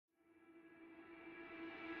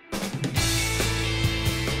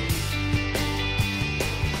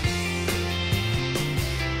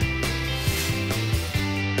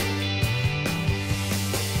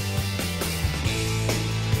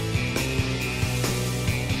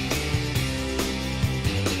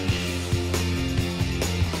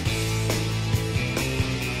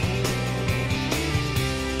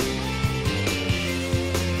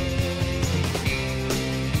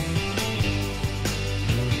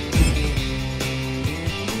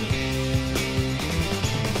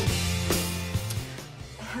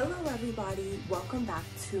welcome back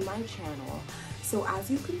to my channel. So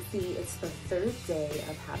as you can see, it's the third day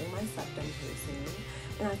of having my septum piercing,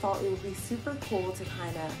 and I thought it would be super cool to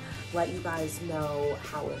kind of let you guys know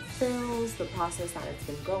how it feels, the process that it's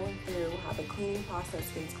been going through, how the cleaning process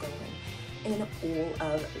is going, and all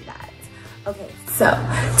of that. Okay, so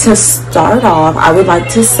to start off, I would like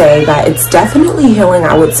to say that it's definitely healing,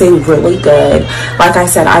 I would say really good. Like I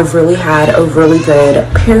said, I've really had a really good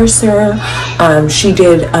piercer. She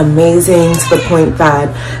did amazing to the point that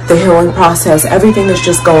the healing process, everything is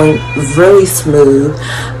just going really smooth.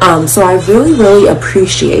 So I really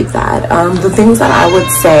appreciate that. The things that I would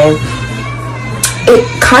say,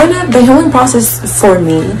 the healing process for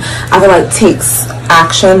me, I feel like takes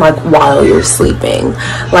action like while you're sleeping,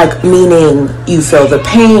 like meaning you feel the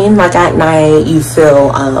pain like at night, you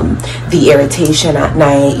feel the irritation at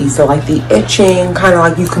night, you feel like the itching, kind of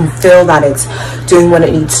like you can feel that it's doing what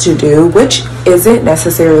it needs to do, which isn't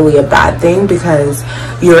necessarily a bad thing because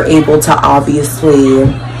you're able to obviously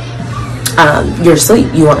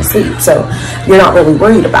you want to sleep, so you're not really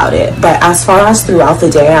worried about it. But as far as throughout the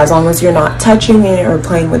day, as long as you're not touching it or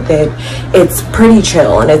playing with it, it's pretty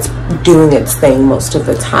chill and it's doing its thing most of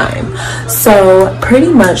the time. So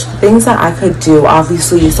pretty much the things that I could do,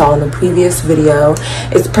 obviously you saw in the previous video,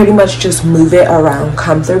 is pretty much just move it around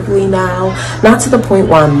comfortably now. Not to the point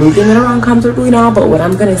where I'm moving it around comfortably now, but what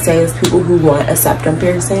I'm going to say is people who want a septum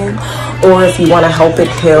piercing, or if you want to help it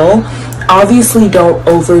heal, obviously don't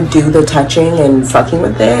overdo the touching and fucking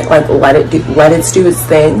with it. Like let it do its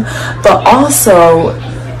thing, but also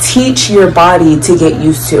teach your body to get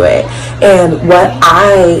used to it. And what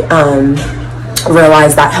I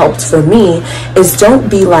realized that helped for me is don't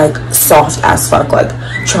be like soft as fuck, like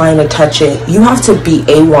trying to touch it. You have to be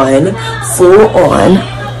A1, full on,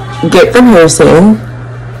 get the piercing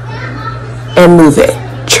and move it,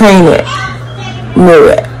 train it,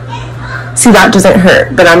 move it. See, that doesn't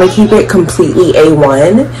hurt, but I'm gonna keep it completely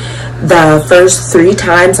A1. The first 3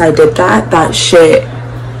 times I did that shit,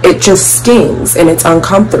 it just stings and it's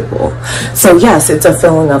uncomfortable. So yes, it's a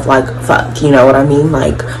feeling of like, fuck, you know what I mean?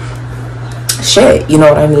 Like, shit, you know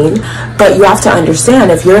what I mean? But you have to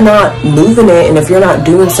understand, if you're not moving it and if you're not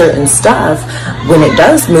doing certain stuff, when it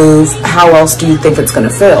does move, how else do you think it's gonna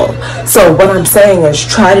feel? So what I'm saying is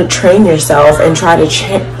try to train yourself and try to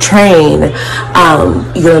train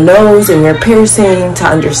your nose and your piercing to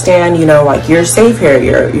understand, you know, like you're safe here,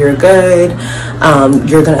 you're good,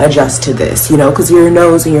 you're gonna adjust to this, you know, because your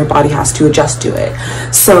nose and your body has to adjust to it.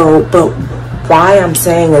 So, but why I'm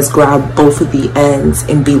saying is grab both of the ends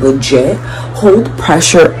and be legit. Hold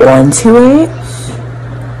pressure onto it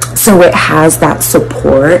so it has that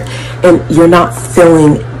support and you're not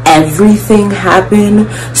feeling everything happen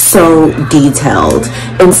so detailed.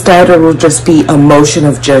 Instead, it will just be a motion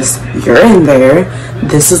of just, you're in there,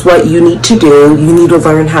 this is what you need to do, you need to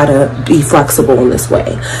learn how to be flexible in this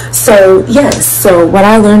way. So yes, so what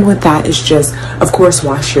I learned with that is just, of course,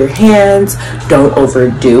 wash your hands, don't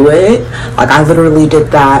overdo it. Like I literally did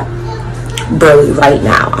that barely right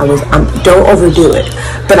now. Don't overdo it,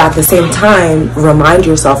 but at the same time remind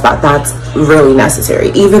yourself that that's really necessary.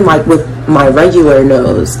 Even like with my regular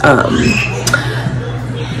nose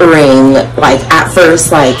ring, like at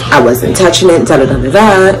first, like I wasn't touching it, and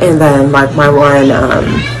then like my one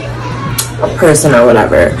person or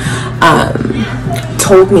whatever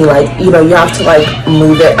told me, like, you know, you have to like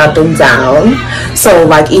move it up and down. So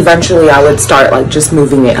like eventually I would start like just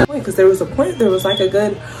moving it up, because there was a point, there was like a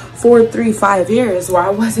good 5 years where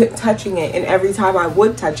I wasn't touching it, and every time I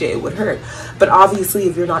would touch it, it would hurt. But obviously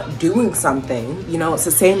if you're not doing something, you know, it's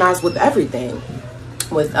the same as with everything,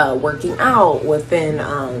 with working out, within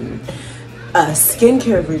a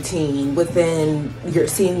skincare routine, within your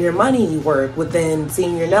seeing your money work, within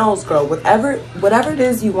seeing your nails grow, whatever it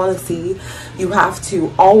is you want to see, you have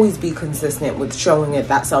to always be consistent with showing it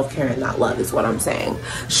that self-care and that love, is what I'm saying.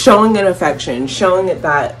 Showing it affection, showing it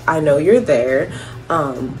that I know you're there.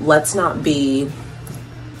 Let's not be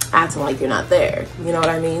acting like you're not there, you know what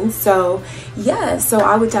I mean? So yeah, so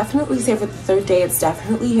I would definitely say for the third day, it's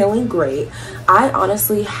definitely healing great. I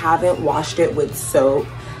honestly haven't washed it with soap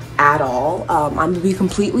at all. I'm gonna be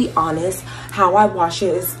completely honest, how I wash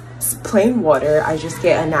it is plain water. I just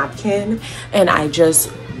get a napkin and I just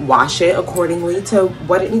wash it accordingly to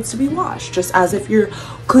what it needs to be washed, just as if you're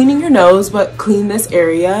cleaning your nose, but clean this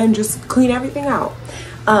area and just clean everything out.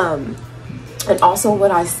 And also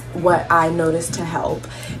what I noticed to help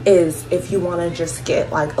is if you want to just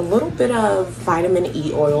get like a little bit of vitamin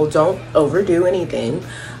E oil, don't overdo anything,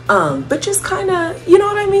 but just kind of, you know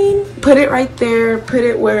what I mean, put it right there, put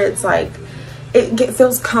it where it's like it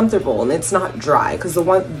feels comfortable and it's not dry, because the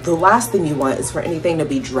last thing you want is for anything to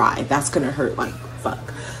be dry. That's gonna hurt like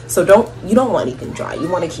fuck. So you don't want anything dry. You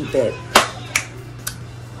want to keep it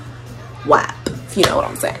wet, if you know what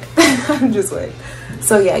I'm saying. I'm just like,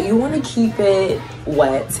 so yeah, you want to keep it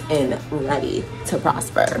wet and ready to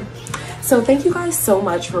prosper. So thank you guys so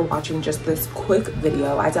much for watching just this quick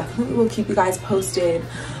video. I definitely will keep you guys posted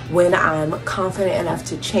when I'm confident enough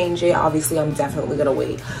to change it. Obviously, I'm definitely gonna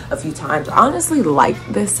wait a few times. I honestly like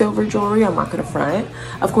this silver jewelry, I'm not gonna front.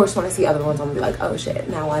 Of course, when I see other ones, I'm gonna be like, oh shit,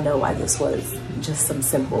 now I know why this was just some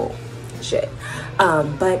simple shit.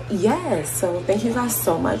 But yes, so thank you guys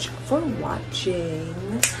so much for watching.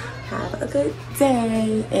 Have a good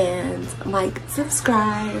day, and like,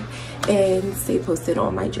 subscribe, and stay posted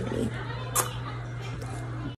on my journey.